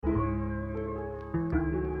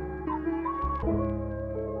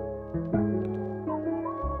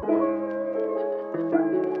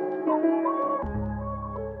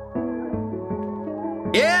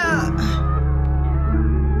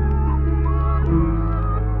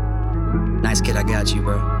Nice kid, I got you,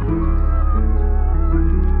 bro.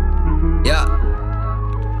 Yeah.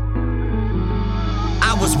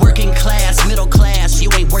 I was working class, middle class, you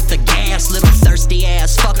ain't worth the gas, little thirsty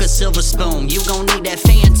ass, fuck a silver spoon. You gon' need that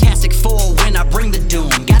Fantastic Four when I bring the doom.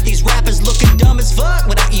 Got these rappers looking dumb as fuck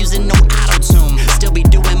without using no auto-tune. Still be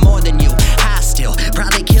doing more than you, high still,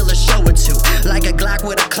 probably kill a show or two. Like a Glock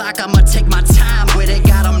with a clock, I'ma take my time with it.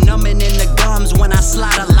 Got them numbing in the gums when I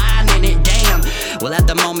slide a line in it, damn. Well at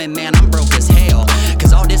the moment, man, I'm broke as hell,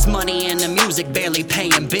 cause all this money and the music barely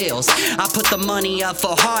paying bills. I put the money up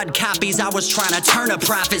for hard copies, I was trying to turn a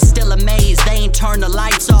profit. Still amazed they ain't turned the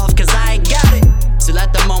lights off, cause I ain't got it. Still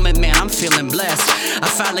at the moment, man, I'm feeling blessed. I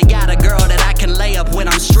finally got a girl that I can lay up when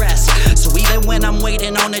I'm stressed. So even when I'm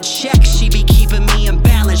waiting on a check, she be keeping me in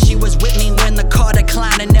balance. She was with me when the car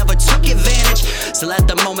declined and never took advantage. Still at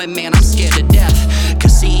the moment, man, I'm scared to death,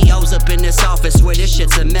 cause CEOs up in this office where this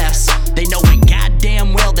shit's a mess. They knowin'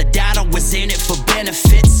 goddamn well the dollar was in it for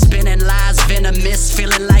benefits. Spinning lies venomous,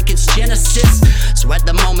 feeling like it's Genesis. So at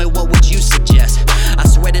the moment, what would you suggest? I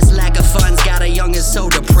swear this lack of funds got a youngin' so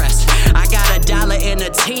depressed. I got $1 in a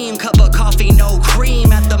team, cup of coffee, no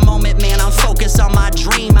cream. At the moment, man, I'm focused on my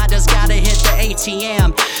dream. I just gotta hit the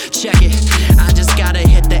ATM. Check it, I just gotta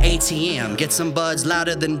hit the ATM. Get some buds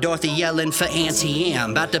louder than Dorothy yelling for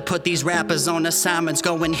Auntie-M. About to put these rappers on assignments,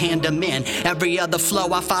 going hand them in. Every other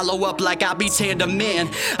flow I follow up like I be tandem in.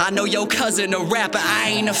 I know your cousin a rapper, I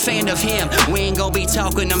ain't a fan of him. We ain't gon' be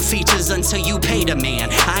talking them features until you pay the man.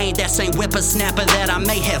 I ain't that same whippersnapper that I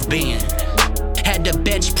may have been. Had to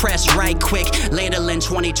bench press right quick. Landalin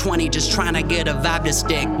 2020, just trying to get a vibe to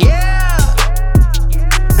stick. Yeah!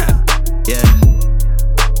 Yeah.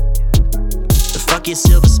 Fuck your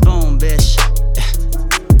silver spoon, bitch.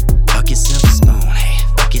 Fuck your silver spoon, hey.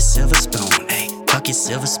 Fuck your silver spoon, hey. Fuck your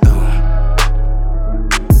silver spoon.